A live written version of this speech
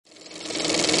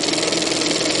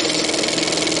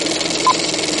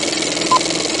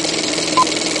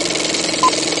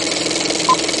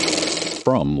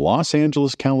From Los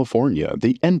Angeles, California,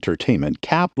 the entertainment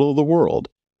capital of the world,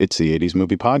 it's the 80s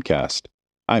Movie Podcast.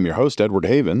 I'm your host, Edward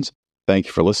Havens. Thank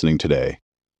you for listening today.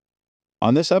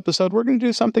 On this episode, we're going to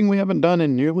do something we haven't done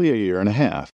in nearly a year and a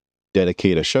half.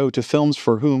 Dedicate a show to films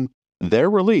for whom their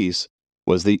release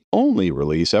was the only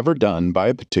release ever done by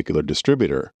a particular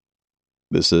distributor.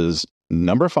 This is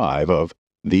number 5 of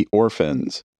The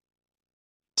Orphans.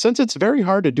 Since it's very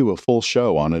hard to do a full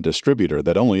show on a distributor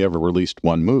that only ever released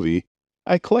one movie,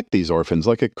 I collect these orphans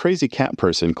like a crazy cat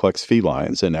person collects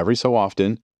felines, and every so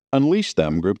often unleash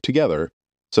them grouped together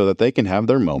so that they can have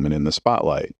their moment in the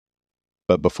spotlight.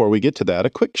 But before we get to that, a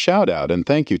quick shout out and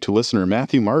thank you to listener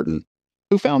Matthew Martin,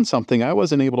 who found something I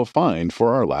wasn't able to find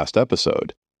for our last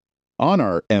episode. On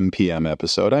our MPM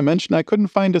episode, I mentioned I couldn't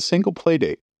find a single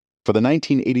playdate for the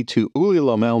 1982 Uli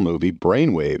Lommel movie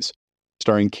Brainwaves,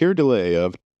 starring Keir Dullea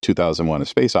of 2001: A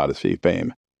Space Odyssey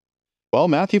fame. Well,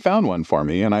 Matthew found one for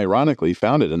me, and ironically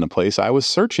found it in the place I was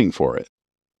searching for it.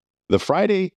 The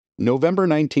Friday, November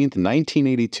 19th,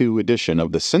 1982 edition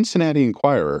of the Cincinnati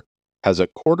Enquirer has a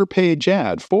quarter-page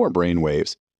ad for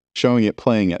Brainwaves, showing it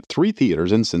playing at 3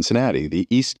 theaters in Cincinnati, the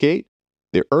Eastgate,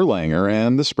 the Erlanger,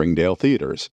 and the Springdale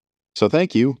theaters. So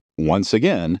thank you, once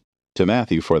again, to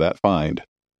Matthew for that find.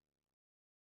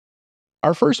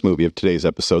 Our first movie of today's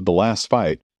episode, The Last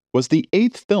Fight, was the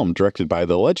 8th film directed by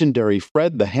the legendary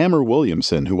Fred the Hammer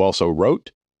Williamson, who also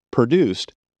wrote,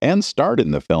 produced, and starred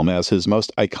in the film as his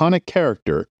most iconic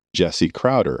character, Jesse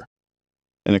Crowder.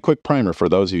 And a quick primer for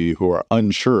those of you who are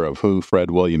unsure of who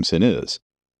Fred Williamson is.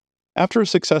 After a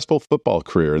successful football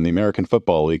career in the American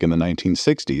Football League in the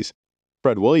 1960s,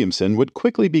 Fred Williamson would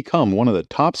quickly become one of the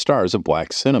top stars of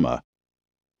black cinema.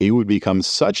 He would become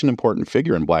such an important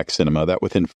figure in black cinema that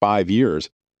within 5 years,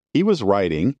 he was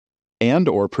writing and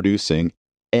or producing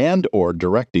and or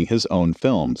directing his own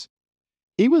films.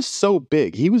 He was so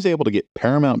big, he was able to get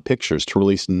Paramount Pictures to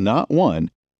release not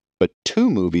one, but 2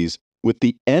 movies with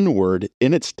the N-word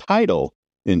in its title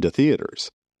into theaters.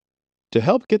 To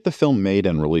help get the film made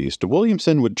and released,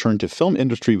 Williamson would turn to film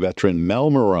industry veteran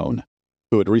Mel Marone,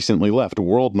 who had recently left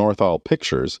World Northall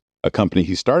Pictures, a company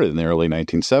he started in the early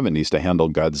 1970s to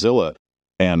handle Godzilla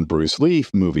and Bruce Lee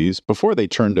movies before they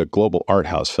turned to global art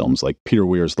house films like Peter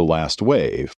Weir's The Last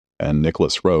Wave and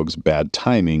Nicholas Roeg's Bad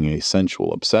Timing, A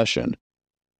Sensual Obsession,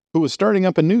 who was starting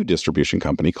up a new distribution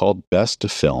company called Best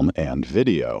Film and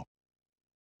Video.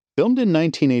 Filmed in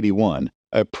 1981,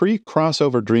 a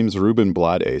pre-crossover Dreams Ruben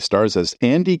Blades stars as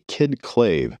Andy Kid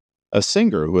Clave, a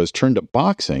singer who has turned to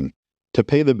boxing to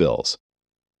pay the bills.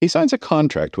 He signs a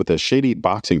contract with a shady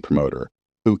boxing promoter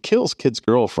who kills Kid's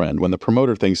girlfriend when the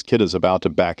promoter thinks Kid is about to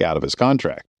back out of his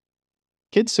contract.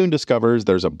 Kid soon discovers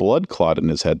there's a blood clot in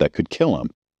his head that could kill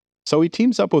him, so he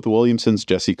teams up with Williamson's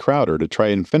Jesse Crowder to try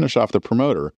and finish off the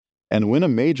promoter and win a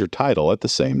major title at the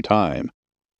same time.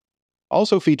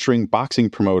 Also featuring boxing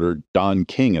promoter Don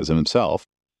King as himself,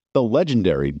 the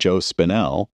legendary Joe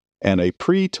Spinell, and a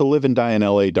pre-To Live and Die in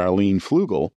L.A. Darlene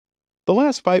Flugel, The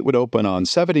Last Fight would open on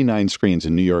 79 screens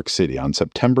in New York City on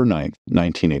September 9,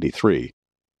 1983.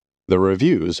 The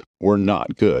reviews were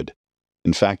not good.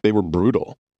 In fact, they were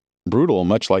brutal. Brutal,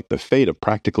 much like the fate of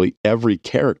practically every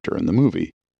character in the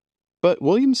movie. But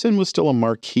Williamson was still a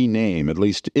marquee name, at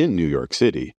least in New York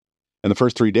City, and the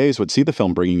first 3 days would see the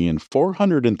film bringing in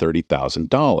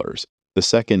 $430,000, the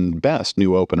second best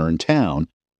new opener in town,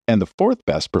 and the 4th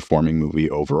best performing movie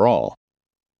overall.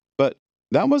 But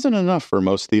that wasn't enough for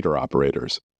most theater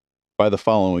operators. By the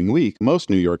following week, most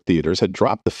New York theaters had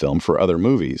dropped the film for other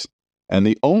movies, and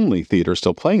the only theater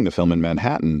still playing the film in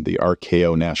Manhattan, the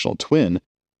RKO National Twin,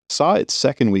 saw its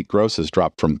second week grosses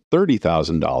drop from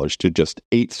 $30,000 to just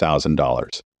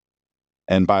 $8,000.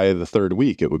 And by the 3rd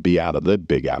week, it would be out of the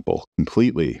Big Apple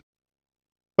completely.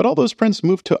 But all those prints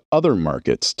moved to other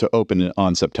markets to open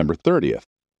on September 30th.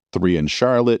 3 in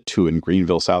Charlotte, 2 in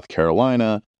Greenville, South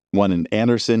Carolina, 1 in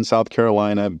Anderson, South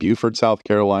Carolina, Beaufort, South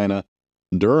Carolina,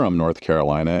 Durham, North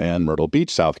Carolina, and Myrtle Beach,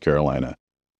 South Carolina.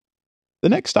 The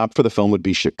next stop for the film would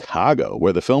be Chicago,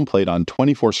 where the film played on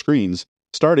 24 screens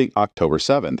starting October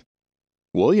 7th.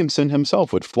 Williamson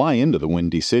himself would fly into the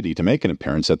Windy City to make an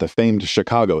appearance at the famed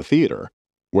Chicago Theater,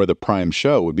 where the prime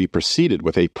show would be preceded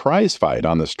with a prize fight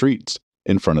on the streets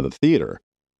in front of the theater.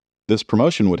 This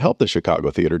promotion would help the Chicago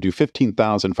Theater do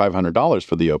 $15,500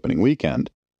 for the opening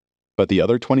weekend, but the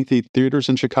other 23 theaters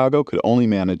in Chicago could only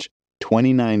manage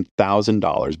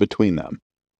 $29,000 between them.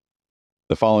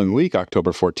 The following week,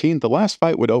 October 14th, The Last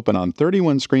Fight would open on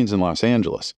 31 screens in Los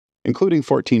Angeles, including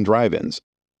 14 drive-ins.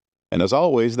 And as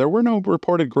always, there were no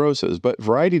reported grosses, but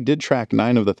Variety did track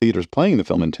 9 of the theaters playing the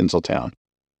film in Tinseltown,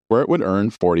 where it would earn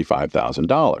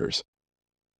 $45,000.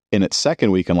 In its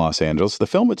second week in Los Angeles, the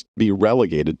film would be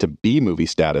relegated to B-movie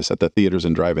status at the theaters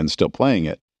and drive-ins still playing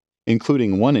it,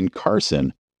 including one in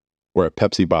Carson, where a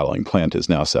Pepsi bottling plant is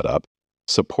now set up,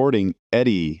 supporting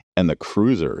Eddie and the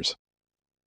Cruisers.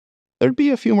 There'd be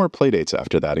a few more playdates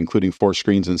after that, including 4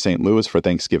 screens in St. Louis for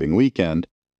Thanksgiving weekend,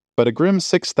 but a grim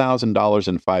 $6,000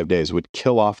 in 5 days would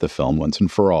kill off the film once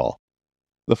and for all.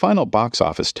 The final box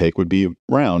office take would be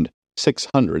around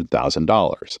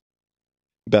 $600,000.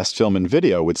 Best Film and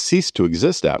Video would cease to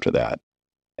exist after that,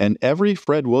 and every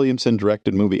Fred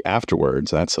Williamson-directed movie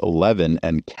afterwards, that's 11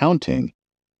 and counting,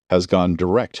 has gone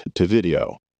direct to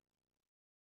video.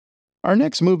 Our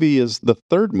next movie is the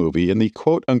third movie in the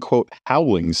quote-unquote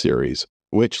Howling series,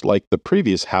 which, like the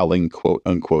previous Howling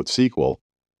quote-unquote sequel,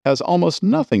 has almost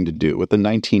nothing to do with the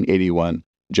 1981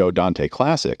 Joe Dante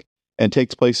classic and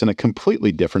takes place in a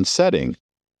completely different setting.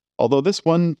 Although this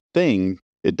one thing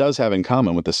it does have in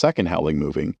common with the second Howling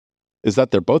movie is that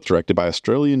they're both directed by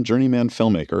Australian journeyman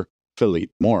filmmaker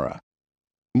Philippe Mora.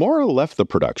 Mora left the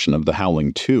production of The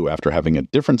Howling 2 after having a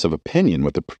difference of opinion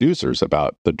with the producers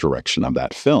about the direction of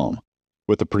that film,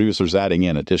 with the producers adding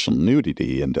in additional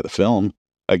nudity into the film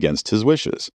against his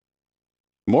wishes.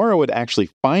 Mora would actually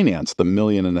finance the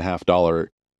 $1.5 million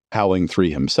Howling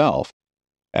 3 himself,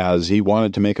 as he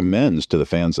wanted to make amends to the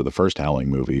fans of the first Howling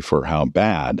movie for how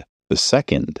bad the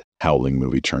second Howling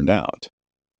movie turned out.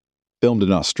 Filmed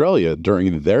in Australia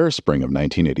during their spring of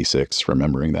 1986,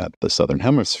 remembering that the Southern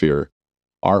Hemisphere,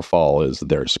 our fall is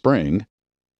their spring,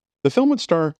 the film would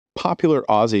star popular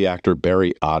Aussie actor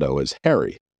Barry Otto as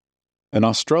Harry, an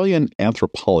Australian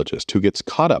anthropologist who gets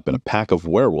caught up in a pack of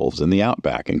werewolves in the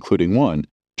outback, including one,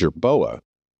 Jerboa,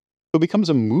 who becomes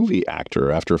a movie actor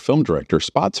after a film director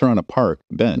spots her on a park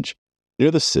bench near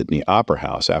the Sydney Opera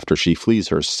House after she flees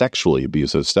her sexually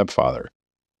abusive stepfather.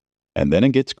 And then it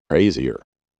gets crazier.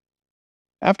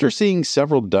 After seeing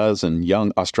several dozen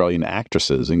young Australian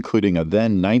actresses, including a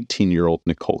then 19-year-old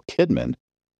Nicole Kidman,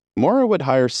 Mora would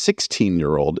hire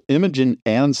 16-year-old Imogen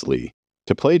Ansley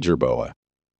to play Jerboa,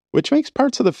 which makes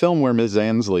parts of the film where Ms.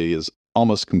 Ansley is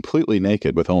almost completely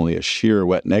naked with only a sheer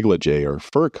wet negligee or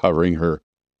fur covering her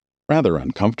rather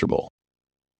uncomfortable.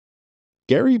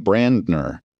 Gary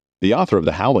Brandner, the author of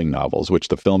the Howling novels, which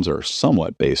the films are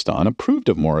somewhat based on, approved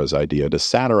of Mora's idea to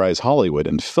satirize Hollywood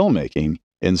and filmmaking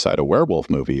inside a werewolf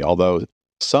movie, although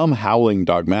some Howling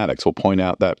dogmatics will point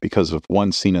out that because of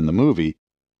one scene in the movie,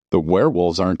 the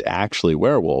werewolves aren't actually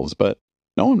werewolves, but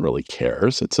no one really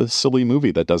cares. It's a silly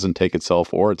movie that doesn't take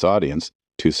itself or its audience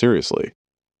too seriously.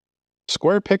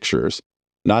 Square Pictures,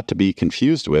 not to be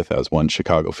confused with, as one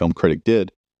Chicago film critic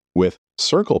did, with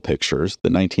Circle Pictures, the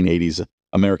 1980s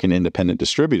American independent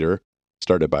distributor,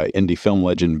 started by indie film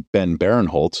legend Ben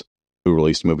Barenholtz, who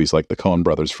released movies like the Coen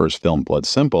brothers' first film Blood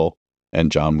Simple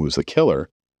and John Woo's The Killer,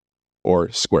 or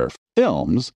Square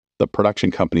Films, the production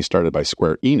company started by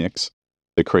Square Enix,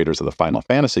 the creators of the Final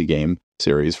Fantasy game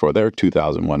series for their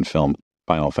 2001 film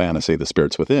Final Fantasy: The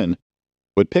Spirits Within,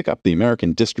 would pick up the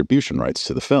American distribution rights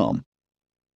to the film.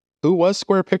 Who was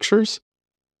Square Pictures?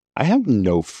 I have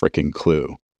no frickin'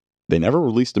 clue. They never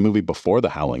released a movie before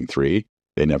The Howling 3,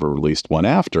 they never released one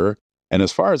after, and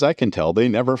as far as I can tell, they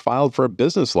never filed for a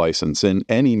business license in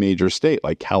any major state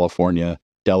like California,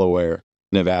 Delaware,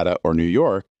 Nevada, or New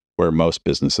York, where most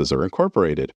businesses are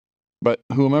incorporated. But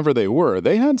whomever they were,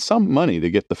 they had some money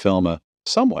to get the film a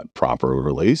somewhat proper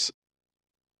release.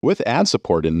 With ad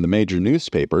support in the major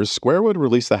newspapers, Square would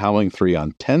release The Howling 3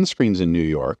 on 10 screens in New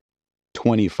York,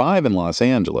 25 in Los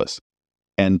Angeles,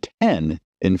 and 10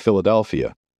 in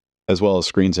Philadelphia, as well as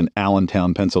screens in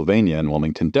Allentown, Pennsylvania, and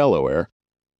Wilmington, Delaware,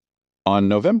 on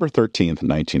November 13th,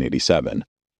 1987.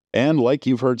 And like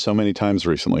you've heard so many times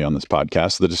recently on this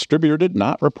podcast, the distributor did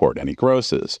not report any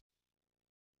grosses.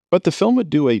 But the film would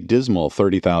do a dismal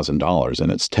 $30,000 in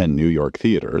its 10 New York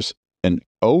theaters, an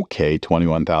okay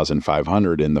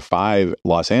 $21,500 in the 5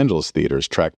 Los Angeles theaters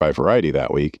tracked by Variety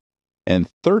that week, and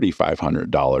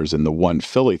 $3,500 in the 1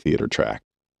 Philly theater track.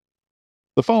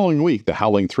 The following week, The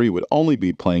Howling 3 would only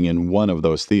be playing in one of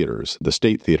those theaters, the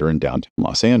State Theater in downtown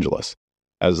Los Angeles,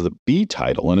 as the B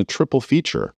title in a triple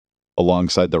feature,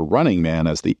 alongside The Running Man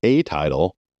as the A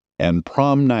title and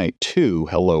Prom Night 2,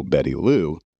 Hello, Betty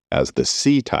Lou, as the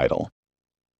C title.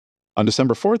 On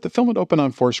December 4th, the film would open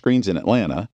on 4 screens in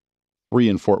Atlanta, 3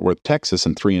 in Fort Worth, Texas,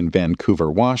 and 3 in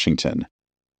Vancouver, Washington.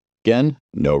 Again,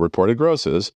 no reported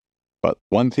grosses, but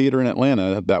one theater in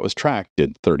Atlanta that was tracked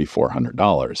did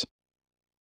 $3,400.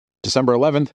 December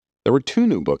 11th, there were 2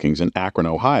 new bookings in Akron,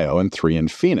 Ohio, and 3 in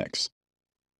Phoenix.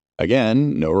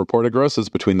 Again, no reported grosses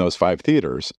between those 5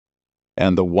 theaters,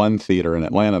 and the 1 theater in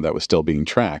Atlanta that was still being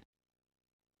tracked.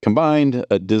 Combined,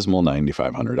 a dismal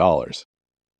 $9,500.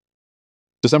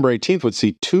 December 18th would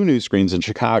see 2 new screens in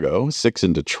Chicago, 6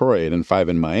 in Detroit, and 5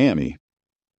 in Miami.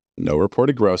 No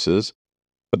reported grosses,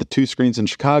 but the 2 screens in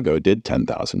Chicago did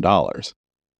 $10,000.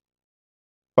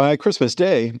 By Christmas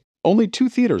Day, only 2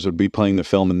 theaters would be playing the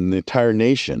film in the entire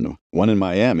nation, one in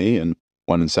Miami and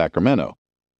one in Sacramento.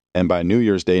 And by New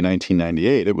Year's Day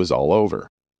 1998, it was all over.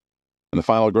 And the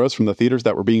final gross from the theaters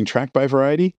that were being tracked by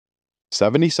Variety?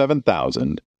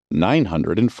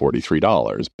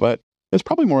 $77,943, but it's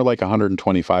probably more like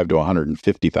 $125,000 to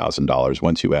 $150,000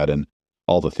 once you add in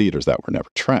all the theaters that were never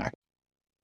tracked.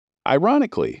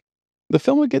 Ironically, the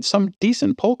film would get some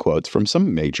decent pull quotes from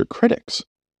some major critics.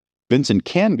 Vincent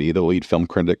Canby, the lead film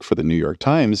critic for the New York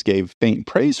Times, gave faint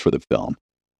praise for the film,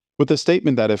 with the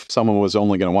statement that if someone was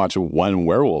only going to watch one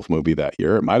werewolf movie that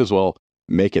year, it might as well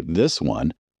make it this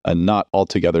one, a not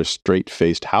altogether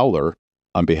straight-faced howler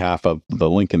on behalf of the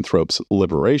lycanthrope's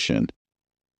liberation.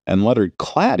 And Leonard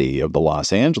Clatty of the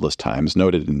Los Angeles Times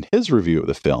noted in his review of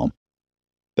the film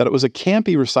that it was a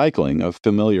campy recycling of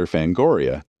familiar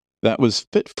Fangoria that was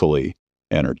fitfully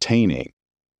entertaining.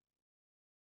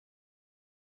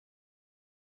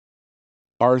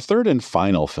 Our third and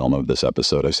final film of this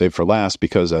episode I saved for last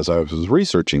because as I was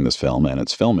researching this film and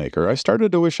its filmmaker, I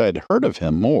started to wish I'd heard of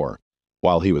him more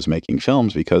while he was making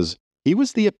films because he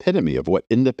was the epitome of what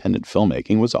independent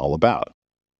filmmaking was all about.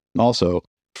 Also,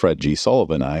 Fred G.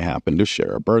 Sullivan and I happened to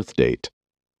share a birth date.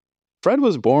 Fred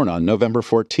was born on November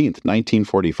 14th,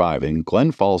 1945 in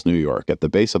Glen Falls, New York, at the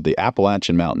base of the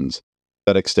Appalachian Mountains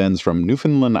that extends from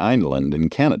Newfoundland Island in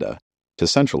Canada to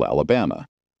central Alabama.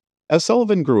 As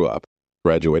Sullivan grew up,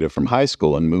 graduated from high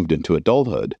school and moved into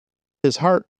adulthood, his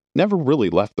heart never really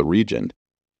left the region.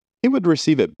 He would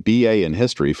receive a B.A. in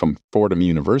history from Fordham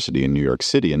University in New York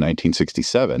City in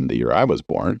 1967, the year I was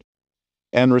born,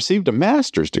 and received a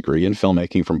master's degree in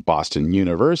filmmaking from Boston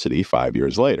University 5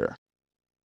 years later.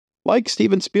 Like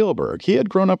Steven Spielberg, he had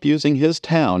grown up using his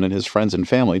town and his friends and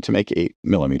family to make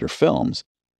 8mm films,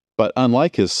 but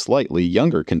unlike his slightly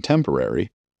younger contemporary,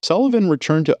 Sullivan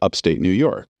returned to upstate New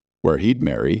York, where he'd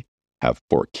marry, have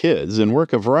 4 kids, and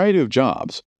work a variety of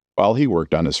jobs while he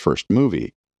worked on his first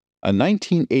movie, a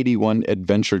 1981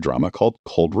 adventure drama called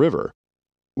Cold River,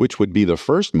 which would be the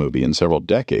first movie in several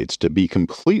decades to be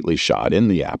completely shot in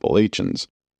the Appalachians.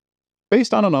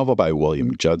 Based on a novel by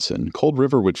William Judson, Cold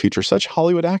River would feature such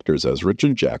Hollywood actors as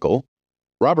Richard Jekyll,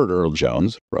 Robert Earl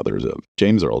Jones, brothers of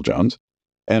James Earl Jones,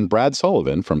 and Brad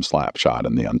Sullivan from Slapshot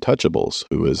and The Untouchables,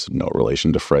 who is no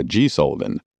relation to Fred G.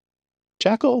 Sullivan.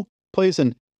 Jekyll plays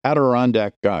an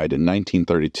Adirondack guide in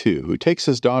 1932 who takes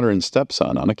his daughter and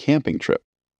stepson on a camping trip,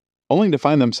 only to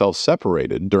find themselves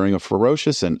separated during a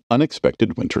ferocious and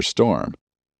unexpected winter storm.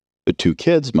 The 2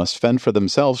 kids must fend for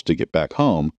themselves to get back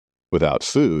home without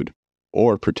food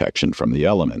or protection from the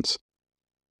elements.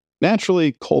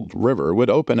 Naturally, Cold River would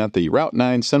open at the Route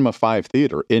 9 Cinema 5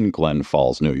 Theater in Glen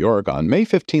Falls, New York on May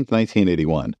 15,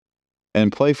 1981,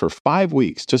 and play for 5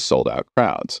 weeks to sold-out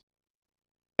crowds.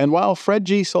 And while Fred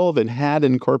G. Sullivan had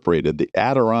incorporated the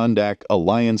Adirondack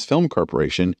Alliance Film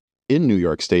Corporation in New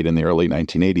York State in the early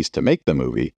 1980s to make the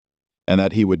movie, and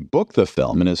that he would book the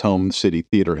film in his home city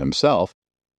theater himself,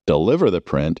 deliver the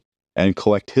print, and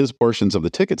collect his portions of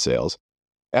the ticket sales,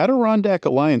 Adirondack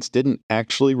Alliance didn't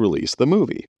actually release the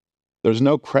movie. There's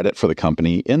no credit for the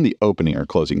company in the opening or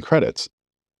closing credits.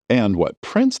 And what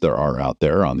prints there are out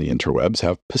there on the interwebs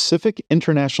have Pacific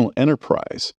International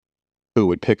Enterprise, who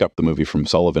would pick up the movie from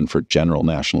Sullivan for general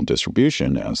national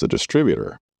distribution as the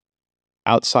distributor.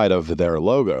 Outside of their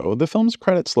logo, the film's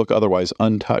credits look otherwise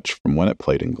untouched from when it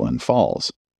played in Glen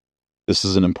Falls. This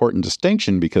is an important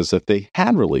distinction because if they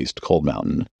had released Cold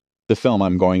Mountain, the film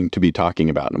I'm going to be talking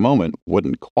about in a moment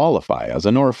wouldn't qualify as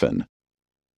an orphan.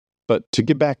 But to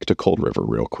get back to Cold River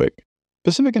real quick,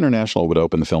 Pacific International would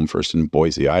open the film first in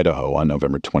Boise, Idaho on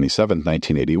November 27,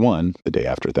 1981, the day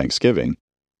after Thanksgiving,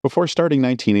 before starting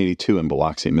 1982 in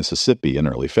Biloxi, Mississippi in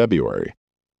early February.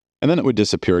 And then it would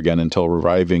disappear again until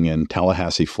arriving in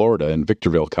Tallahassee, Florida and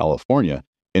Victorville, California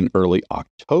in early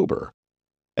October.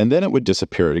 And then it would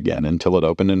disappear again until it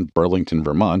opened in Burlington,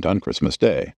 Vermont on Christmas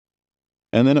Day.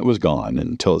 And then it was gone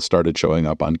until it started showing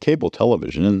up on cable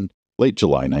television in late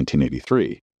July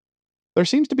 1983. There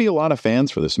seems to be a lot of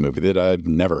fans for this movie that I'd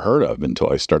never heard of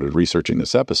until I started researching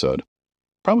this episode,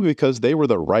 probably because they were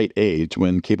the right age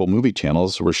when cable movie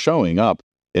channels were showing up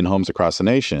in homes across the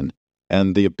nation,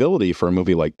 and the ability for a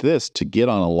movie like this to get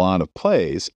on a lot of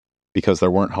plays because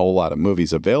there weren't a whole lot of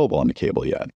movies available on the cable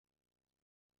yet.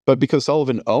 But because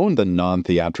Sullivan owned the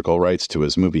non-theatrical rights to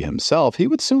his movie himself, he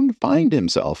would soon find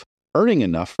himself earning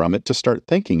enough from it to start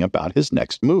thinking about his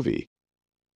next movie.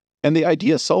 And the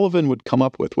idea Sullivan would come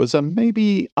up with was a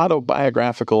maybe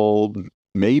autobiographical,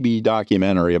 maybe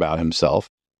documentary about himself,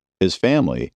 his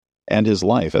family, and his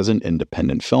life as an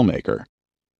independent filmmaker.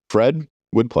 Fred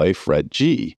would play Fred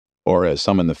G., or as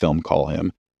some in the film call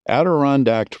him,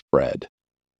 Adirondack Fred,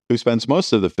 who spends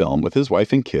most of the film with his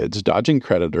wife and kids dodging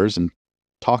creditors and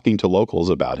talking to locals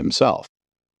about himself.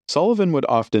 Sullivan would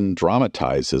often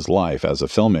dramatize his life as a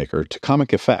filmmaker to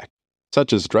comic effect,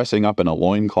 such as dressing up in a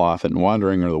loincloth and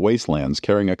wandering the wastelands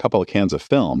carrying a couple of cans of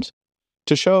films,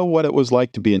 to show what it was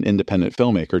like to be an independent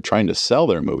filmmaker trying to sell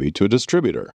their movie to a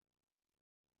distributor.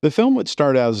 The film would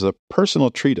start as a personal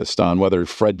treatise on whether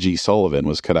Fred G. Sullivan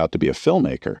was cut out to be a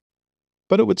filmmaker,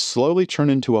 but it would slowly turn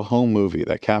into a home movie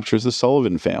that captures the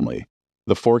Sullivan family,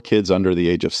 the 4 kids under the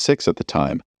age of 6 at the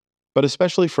time, but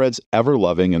especially Fred's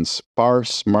ever-loving and far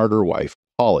smarter wife,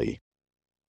 Polly.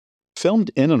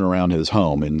 Filmed in and around his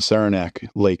home in Saranac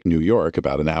Lake, New York,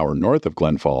 about an hour north of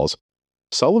Glen Falls,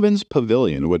 Sullivan's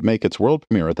Pavilion would make its world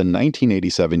premiere at the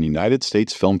 1987 United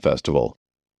States Film Festival,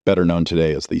 better known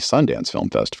today as the Sundance Film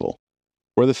Festival,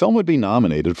 where the film would be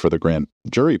nominated for the Grand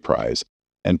Jury Prize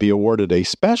and be awarded a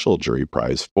special jury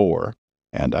prize for,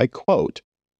 and I quote,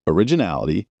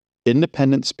 originality,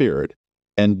 independent spirit,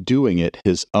 and doing it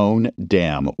his own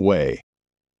damn way.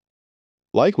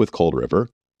 Like with Cold River,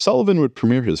 Sullivan would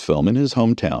premiere his film in his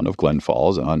hometown of Glen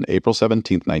Falls on April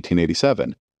 17,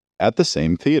 1987, at the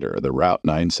same theater, the Route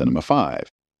 9 Cinema 5.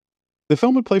 The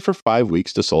film would play for 5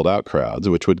 weeks to sold-out crowds,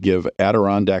 which would give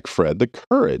Adirondack Fred the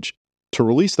courage to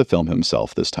release the film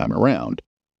himself this time around.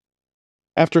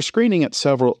 After screening at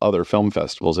several other film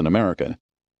festivals in America,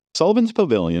 Sullivan's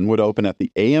Pavilion would open at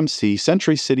the AMC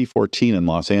Century City 14 in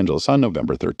Los Angeles on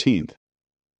November 13th.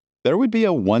 There would be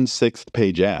a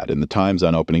 1/6-page ad in the Times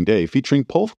on opening day featuring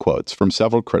pull quotes from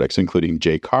several critics, including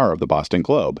Jay Carr of the Boston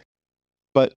Globe.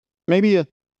 But maybe a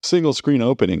single-screen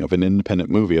opening of an independent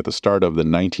movie at the start of the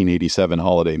 1987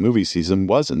 holiday movie season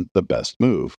wasn't the best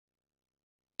move.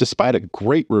 Despite a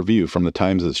great review from the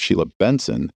Times' Sheila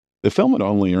Benson, the film would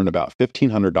only earn about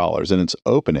 $1,500 in its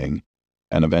opening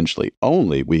and eventually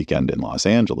only weekend in Los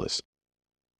Angeles.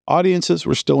 Audiences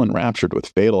were still enraptured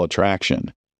with Fatal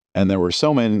Attraction, and there were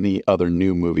so many other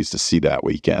new movies to see that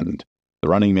weekend. The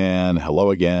Running Man, Hello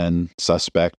Again,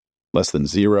 Suspect, Less Than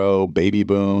Zero, Baby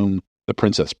Boom, The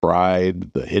Princess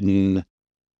Bride, The Hidden.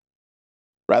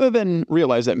 Rather than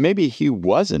realize that maybe he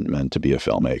wasn't meant to be a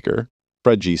filmmaker,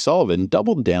 Fred G. Sullivan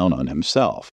doubled down on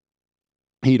himself.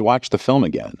 He'd watch the film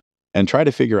again and try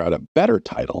to figure out a better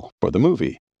title for the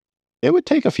movie. It would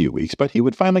take a few weeks, but he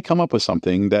would finally come up with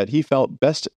something that he felt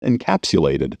best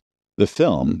encapsulated the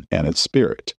film and its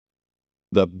spirit.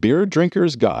 The Beer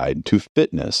Drinker's Guide to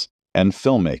Fitness and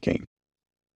Filmmaking.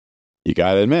 You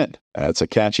gotta admit, that's a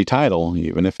catchy title,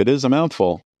 even if it is a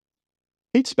mouthful.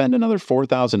 He'd spend another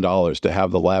 $4,000 to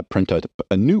have the lab print out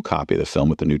a new copy of the film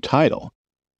with the new title,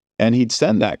 and he'd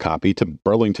send that copy to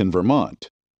Burlington, Vermont,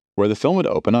 where the film would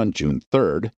open on June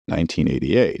 3rd,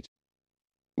 1988.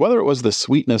 Whether it was the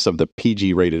sweetness of the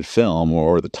PG-rated film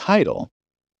or the title,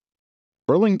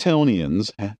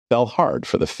 Burlingtonians fell hard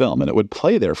for the film, and it would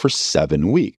play there for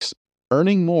 7 weeks,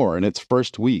 earning more in its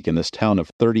first week in this town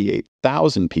of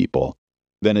 38,000 people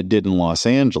than it did in Los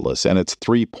Angeles and its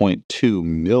 3.2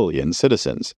 million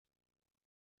citizens.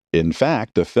 In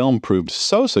fact, the film proved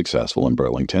so successful in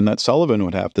Burlington that Sullivan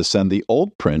would have to send the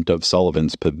old print of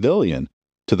Sullivan's Pavilion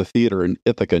to the theater in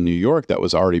Ithaca, New York that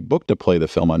was already booked to play the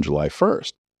film on July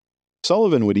 1st.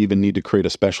 Sullivan would even need to create a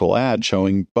special ad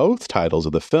showing both titles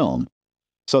of the film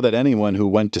so that anyone who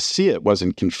went to see it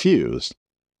wasn't confused,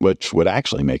 which would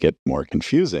actually make it more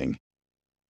confusing.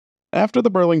 After the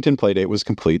Burlington playdate was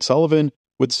complete, Sullivan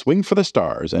would swing for the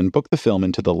stars and book the film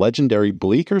into the legendary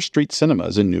Bleecker Street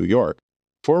Cinemas in New York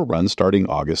for a run starting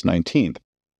August 19th.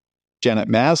 Janet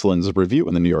Maslin's review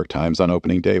in the New York Times on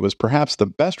opening day was perhaps the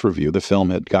best review the film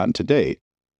had gotten to date,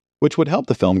 which would help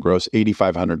the film gross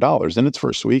 $8,500 in its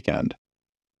first weekend.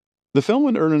 The film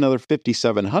would earn another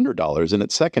 $5,700 in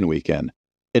its second weekend,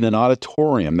 in an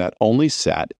auditorium that only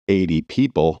sat 80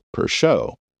 people per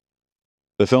show.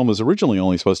 The film was originally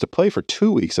only supposed to play for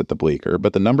 2 weeks at the Bleecker,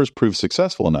 but the numbers proved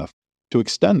successful enough to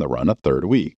extend the run a third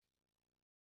week.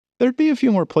 There'd be a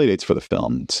few more playdates for the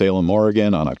film: Salem,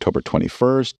 Oregon on October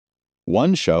 21st,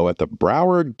 one show at the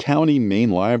Broward County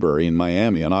Main Library in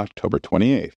Miami on October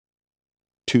 28th,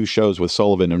 2 shows with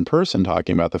Sullivan in person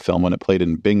talking about the film when it played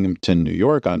in Binghamton, New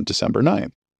York on December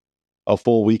 9th, a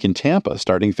full week in Tampa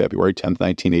starting February 10,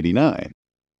 1989,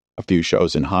 a few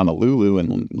shows in Honolulu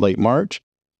in late March,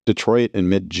 Detroit in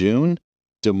mid-June,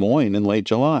 Des Moines in late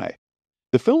July.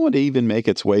 The film would even make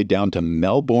its way down to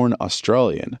Melbourne,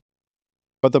 Australia,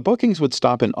 but the bookings would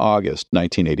stop in August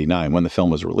 1989 when the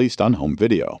film was released on home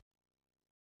video.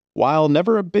 While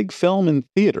never a big film in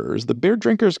theaters, The Beer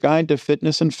Drinker's Guide to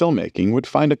Fitness and Filmmaking would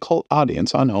find a cult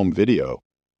audience on home video.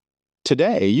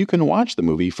 Today, you can watch the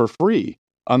movie for free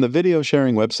on the video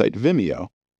sharing website Vimeo,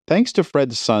 thanks to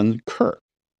Fred's son, Kirk,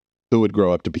 who would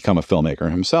grow up to become a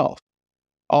filmmaker himself.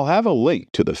 I'll have a link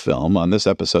to the film on this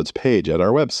episode's page at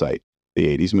our website,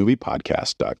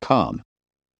 the80smoviepodcast.com.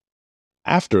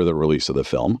 After the release of the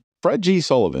film, Fred G.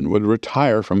 Sullivan would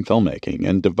retire from filmmaking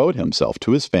and devote himself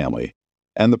to his family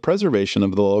and the preservation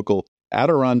of the local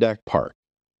Adirondack Park.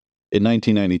 In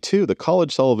 1992, the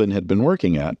college Sullivan had been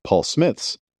working at, Paul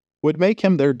Smith's, would make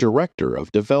him their director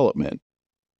of development.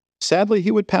 Sadly,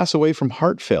 he would pass away from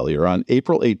heart failure on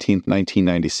April 18,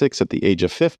 1996 at the age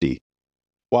of 50,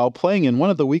 while playing in one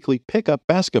of the weekly pickup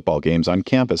basketball games on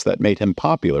campus that made him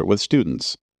popular with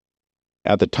students.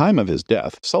 At the time of his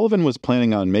death, Sullivan was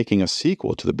planning on making a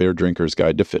sequel to The Beer Drinker's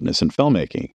Guide to Fitness and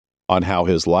Filmmaking, on how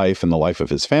his life and the life of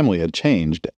his family had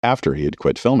changed after he had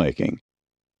quit filmmaking.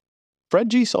 Fred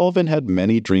G. Sullivan had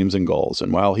many dreams and goals,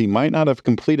 and while he might not have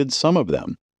completed some of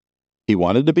them, he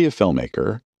wanted to be a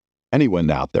filmmaker, and he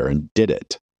went out there and did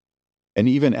it. And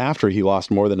even after he lost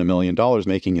more than $1 million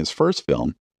making his first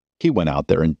film, he went out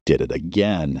there and did it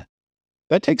again.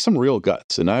 That takes some real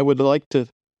guts, and I would like to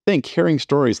think hearing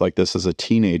stories like this as a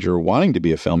teenager wanting to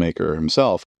be a filmmaker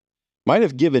himself might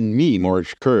have given me more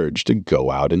courage to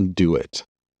go out and do it.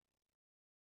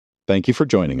 Thank you for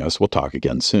joining us. We'll talk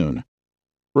again soon.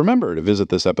 Remember to visit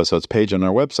this episode's page on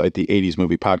our website,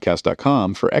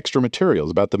 the80smoviepodcast.com, for extra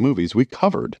materials about the movies we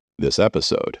covered this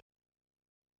episode.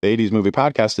 The 80s Movie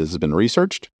Podcast has been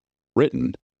researched,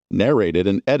 written, narrated,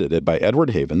 and edited by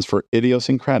Edward Havens for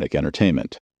Idiosyncratic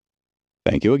Entertainment.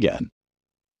 Thank you again.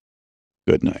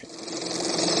 Good night.